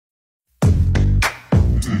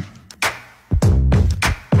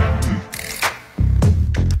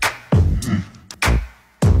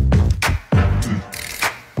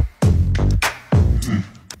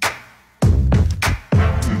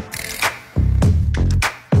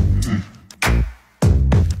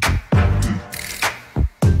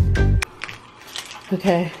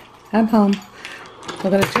Okay, I'm home.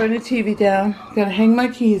 I'm going to turn the TV down. I'm going to hang my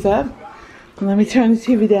keys up. And let me turn the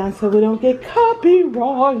TV down so we don't get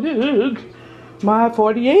copyrighted. My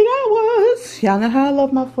 48 hours. Y'all know how I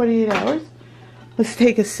love my 48 hours. Let's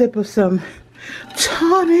take a sip of some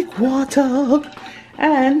tonic water.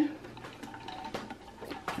 And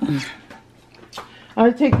I'm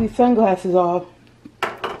going to take these sunglasses off.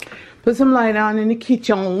 Put some light on in the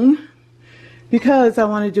kitchen. Because I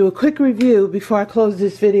want to do a quick review before I close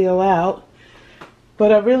this video out.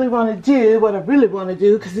 What I really want to do,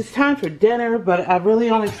 because it's time for dinner, but I really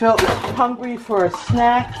only felt hungry for a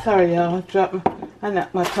snack. Sorry y'all, I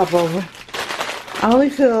knocked my cup over. I only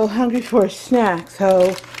feel hungry for a snack,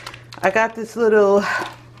 so I got this little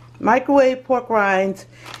microwave pork rinds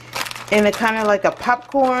in a kind of like a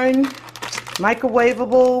popcorn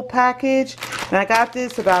microwavable package. And I got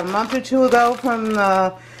this about a month or two ago from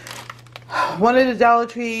one of the Dollar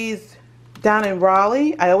Trees down in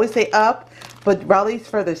Raleigh. I always say up, but Raleigh's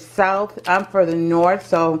further south. I'm further north,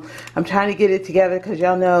 so I'm trying to get it together because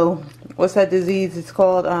y'all know, what's that disease it's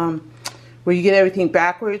called, where you get everything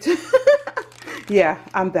backwards. Yeah,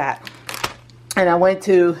 I'm that. And I went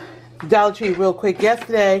to Dollar Tree real quick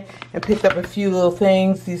yesterday and picked up a few little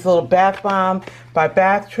things. These little bath bomb by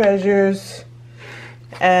Bath Treasures.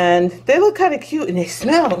 And they look kind of cute and they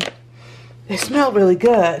smell really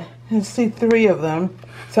good. I see 3 of them.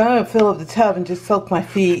 So I'm going to fill up the tub and just soak my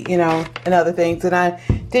feet, you know, and other things. And I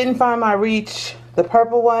didn't find my Reach, the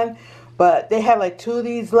purple one, but they had like 2 of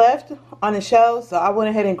these left on the shelf. So I went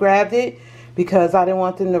ahead and grabbed it because I didn't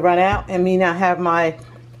want them to run out and me not have my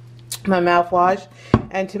mouthwash.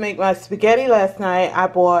 And to make my spaghetti last night, I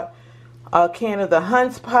bought a can of the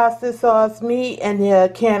Hunt's pasta sauce meat and a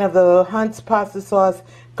can of the Hunt's pasta sauce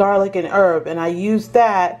garlic and herb. And I used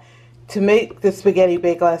that to make the spaghetti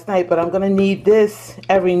bake last night, but I'm going to need this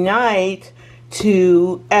every night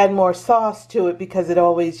to add more sauce to it because it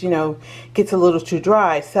always, you know, gets a little too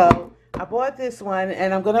dry. So I bought this one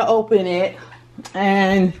and I'm going to open it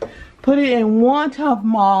and put it in one of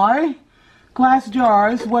my glass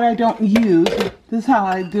jars, what I don't use. This is how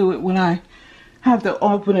I do it when I have to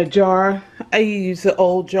open a jar. I use the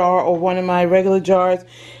old jar or one of my regular jars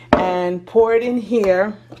and pour it in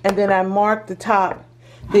here, and then I mark the top,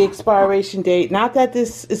 the expiration date. Not that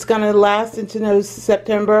this is going to last into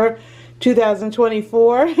September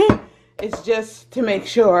 2024. It's just to make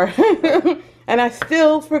sure. And I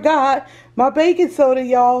still forgot my baking soda,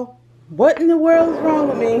 y'all. What in the world is wrong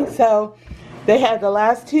with me? So they had the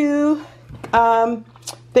last 2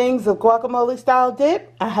 things of guacamole style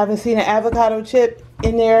dip. I haven't seen an avocado chip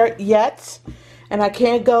in there yet. And I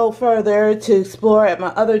can't go further to explore at my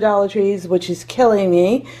other Dollar Trees, which is killing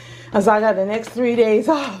me. As I got the next 3 days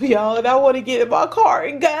off, y'all, and I want to get in my car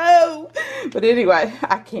and go. But anyway,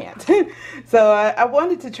 I can't. So I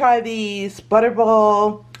wanted to try these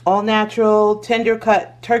Butterball all natural tender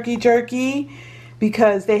cut turkey jerky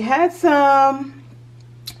because they had some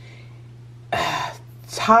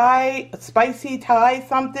spicy Thai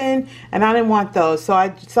something, and I didn't want those. So I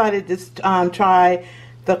decided to try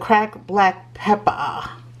the cracked black pepper.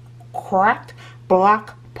 Cracked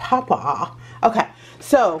black pepper. Okay.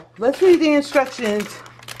 So, let's read the instructions.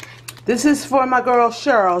 This is for my girl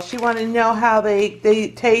Cheryl. She wanted to know how they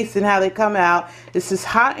taste and how they come out. This is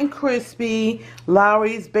hot and crispy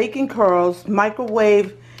Lowry's Bacon Curls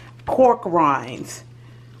microwave pork rinds.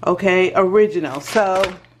 Okay, original. So,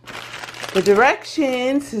 the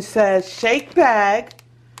directions, it says shake bag.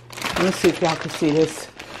 Let me see if y'all can see this.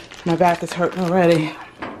 My back is hurting already.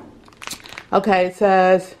 Okay, it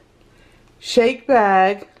says shake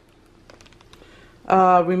bag.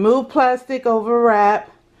 Remove plastic over wrap,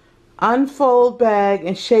 unfold bag,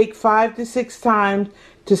 and shake 5 to 6 times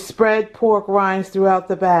to spread pork rinds throughout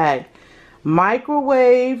the bag.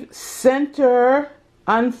 Microwave center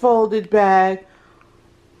unfolded bag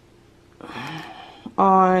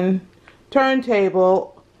on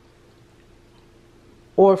turntable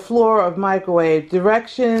or floor of microwave.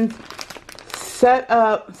 Directions, set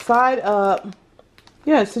up, side up.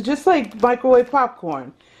 Yeah, so just like microwave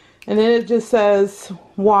popcorn. And then it just says,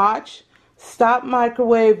 watch, stop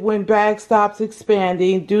microwave when bag stops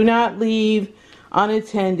expanding, do not leave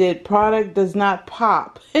unattended, product does not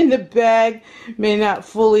pop, and the bag may not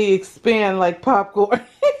fully expand like popcorn.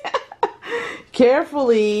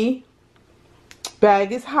 Carefully,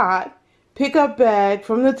 bag is hot, pick up bag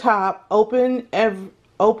from the top, open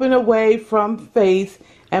away from face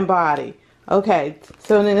and body. Okay,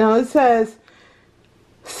 so now it says,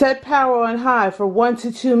 set power on high for 1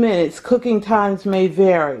 to 2 minutes. Cooking times may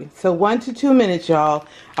vary. So 1 to 2 minutes, y'all.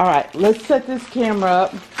 Alright, let's set this camera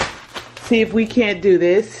up. See if we can't do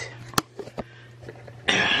this.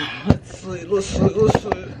 let's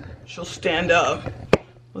see. She'll stand up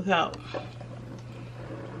without.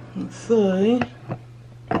 Let's see.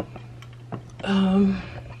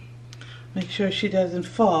 Make sure she doesn't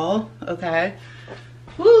fall. Okay.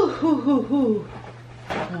 Whoo, hoo, hoo, hoo.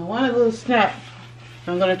 I want a little snack.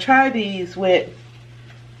 I'm gonna try these with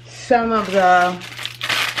some of the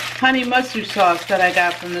honey mustard sauce that I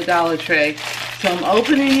got from the Dollar Tree. So I'm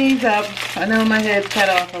opening these up. I know my head's cut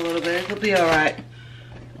off a little bit. It'll be alright.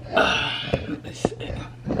 Let me see.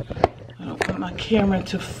 I don't want my camera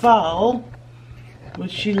to fall,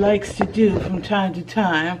 which she likes to do from time to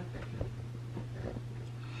time.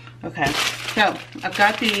 Okay, so I've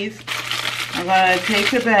got these. I'm going to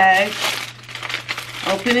take the bag,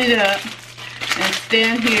 open it up, and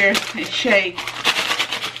stand here and shake.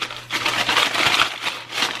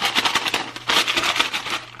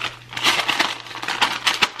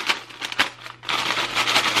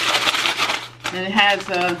 And it has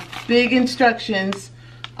big instructions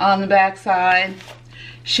on the back side.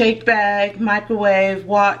 Shake bag, microwave,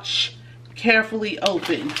 watch, carefully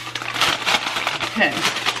open. Okay.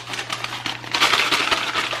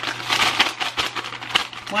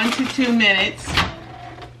 1 to 2 minutes.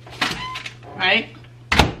 Right?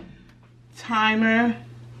 Timer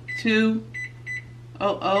 200.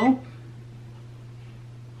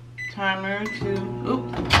 Timer 2.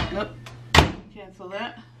 Oops. Nope. Cancel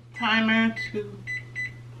that. Timer 2.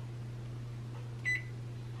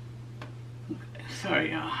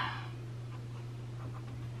 Sorry, y'all.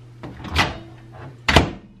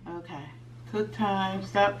 Okay. Cook time.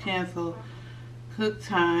 Stop. Cancel. Cook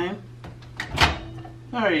time.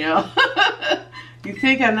 Sorry, y'all. You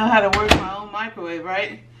think I know how to work my own microwave,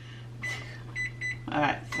 right?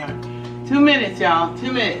 Alright, sorry. 2 minutes, y'all.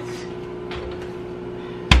 2 minutes.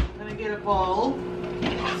 I'm gonna get a bowl.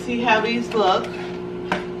 See how these look.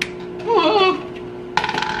 Ooh.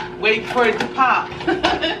 Wait for it to pop.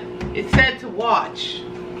 It said to watch.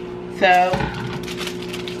 So,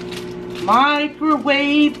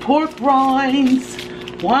 microwave pork rinds.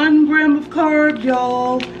 1 gram of carb,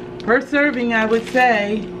 y'all. Per serving, I would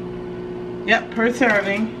say. Yep, per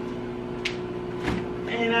serving.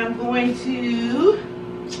 And I'm going to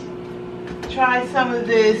try some of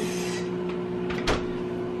this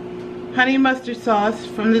honey mustard sauce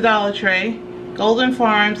from the Dollar Tree. Golden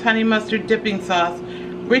Farms honey mustard dipping sauce.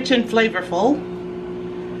 Rich and flavorful.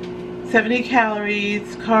 70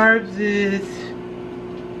 calories. Carbs is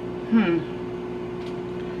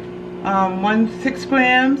 6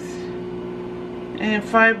 grams. And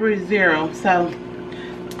fiber is 0. So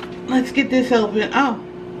let's get this open. Oh,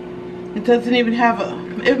 it doesn't even have a.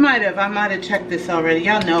 It might have. I might have checked this already.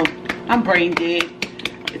 Y'all know I'm brain dead.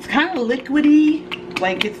 It's kind of liquidy.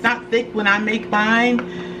 Like, it's not thick when I make mine,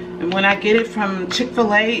 and when I get it from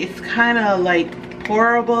Chick-fil-A, it's kind of like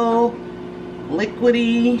pourable,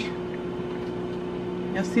 liquidy.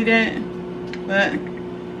 You'll see that? But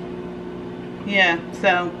yeah,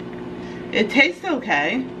 so it tastes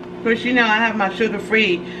okay. Of course, you know I have my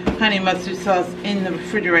sugar-free honey mustard sauce in the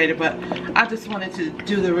refrigerator, but I just wanted to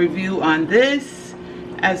do the review on this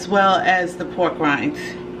as well as the pork rinds.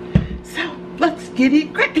 So let's get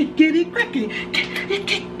it cracking, get it cracking.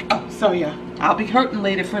 Oh, sorry, y'all. I'll be hurting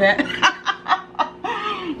later for that.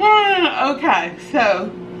 Okay,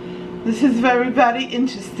 so this is very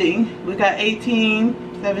interesting. We got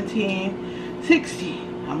 18, 17,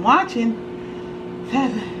 16. I'm watching.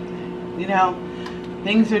 7. You know.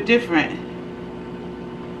 Things are different.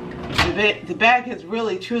 The bag has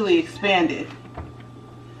really truly expanded.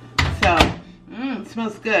 So, it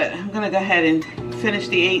smells good. I'm gonna go ahead and finish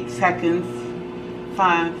the 8 seconds.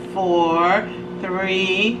 5, 4,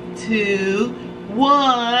 3, 2,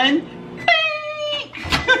 1.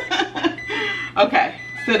 Okay,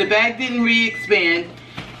 so the bag didn't re-expand.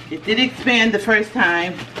 It did expand the first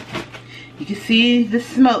time. You can see the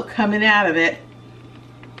smoke coming out of it.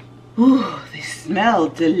 Ooh, they smell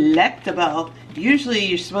delectable. Usually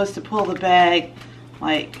you're supposed to pull the bag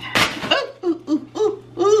like,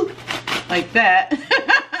 like that.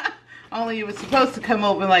 Only it was supposed to come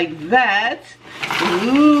open like that.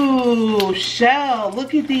 Ooh, shell,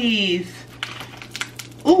 look at these.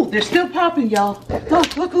 Ooh, they're still popping, y'all.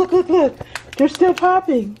 Look. They're still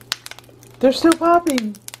popping. They're still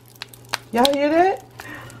popping. Y'all hear that?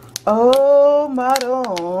 Oh,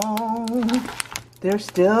 madam. They're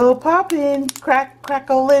still popping.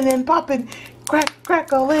 Crackling and popping.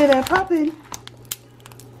 Crackling and popping.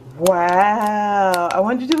 Wow. I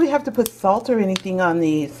wonder, do we have to put salt or anything on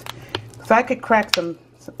these? Because I could crack some.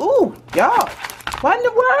 Ooh, y'all. What in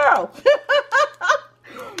the world?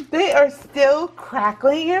 They are still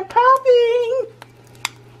crackling and popping.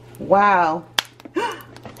 Wow.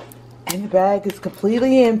 And the bag is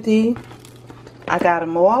completely empty. I got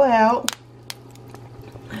them all out.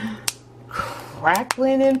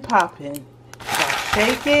 Crackling and popping.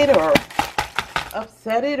 Shake it or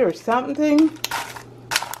upset it or something.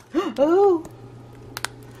 Oh,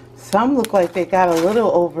 some look like they got a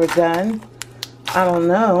little overdone. I don't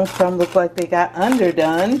know. Some look like they got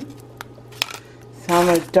underdone. Some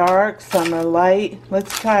are dark, some are light.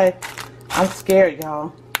 Let's try. I'm scared,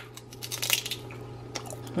 y'all.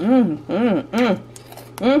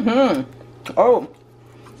 Oh,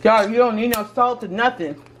 y'all, you don't need no salt or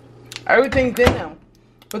nothing. Everything's in them,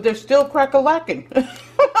 but they're still crack-a-lacking.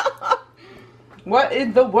 What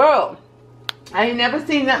in the world? I ain't never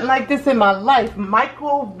seen nothing like this in my life.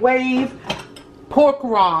 Microwave pork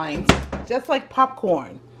rinds, just like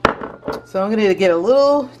popcorn. So I'm gonna get a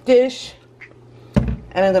little dish,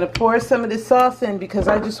 and I'm gonna pour some of this sauce in because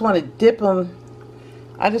I just want to dip them.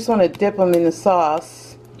 I just want to dip them in the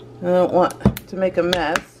sauce. I don't want to make a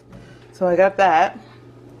mess, so I got that.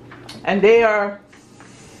 And they got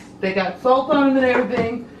salt on them and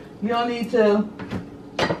everything. You don't need to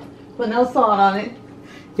put no salt on it.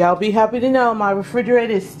 Y'all be happy to know my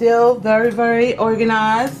refrigerator is still very, very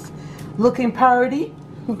organized, looking pretty.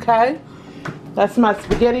 Okay, that's my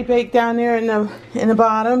spaghetti bake down there in the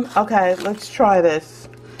bottom. Okay, let's try this.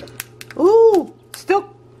 Ooh,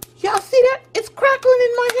 still, y'all see that? It's crackling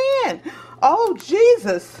in my hand. Oh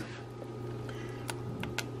Jesus!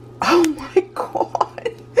 Oh my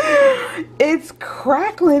God! It's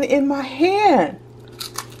crackling in my hand.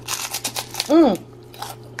 Oh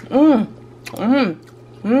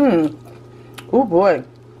boy.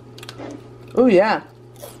 Oh yeah.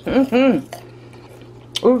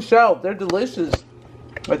 Oh, so they're delicious,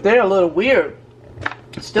 but they're a little weird.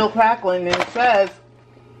 Still crackling, and it says,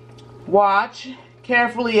 "Watch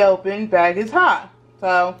carefully open. Bag is hot."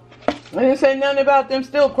 So I didn't say nothing about them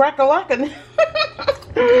still crack-a-lacking.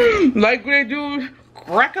 Like they do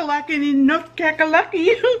crack-a-lacking and not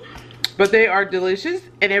crack-a-lacky. But they are delicious,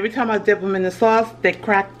 and every time I dip them in the sauce, they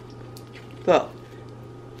crack. Look,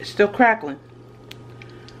 it's still crackling.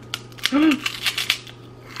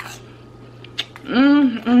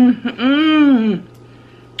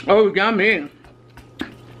 Oh, yummy.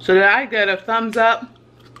 So did I get a thumbs up?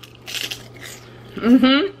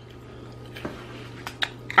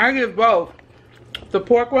 I give both the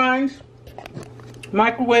pork rinds,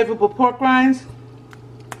 microwavable pork rinds,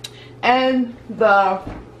 and the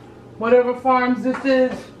whatever farms this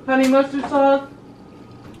is, honey mustard sauce.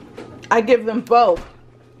 I give them both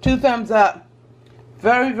 2 thumbs up.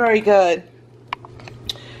 Very, very good.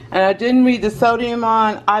 And I didn't read the sodium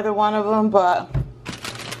on either one of them, but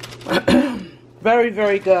very,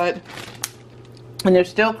 very good. And they're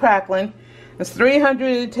still crackling. It's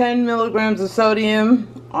 310 milligrams of sodium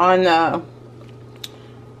on the,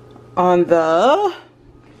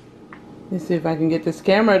 let's see if I can get this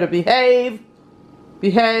camera to behave.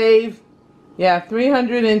 Yeah,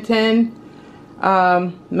 310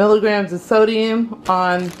 milligrams of sodium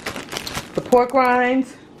on the pork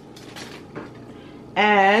rinds.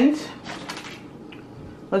 And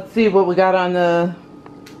let's see what we got on the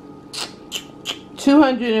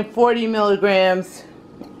 240 milligrams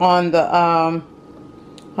on the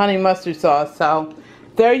honey mustard sauce. So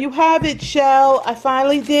there you have it, Shell. I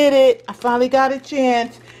finally did it. I finally got a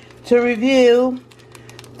chance to review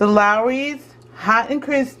the Lawry's Hot and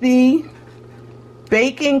Crispy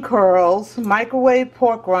Bacon Curls Microwave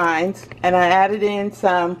Pork Rinds, and I added in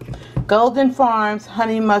some Golden Farms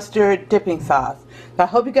Honey Mustard Dipping Sauce. So I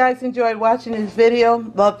hope you guys enjoyed watching this video.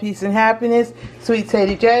 Love, peace, and happiness. Swt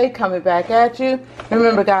Sadie J coming back at you.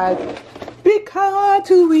 Remember, guys, be kind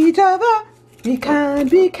to each other. Be kind,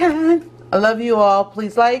 be kind. I love you all.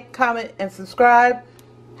 Please like, comment, and subscribe.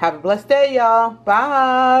 Have a blessed day, y'all.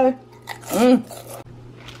 Bye.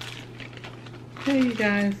 Hey, you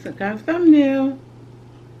guys. I got a thumbnail.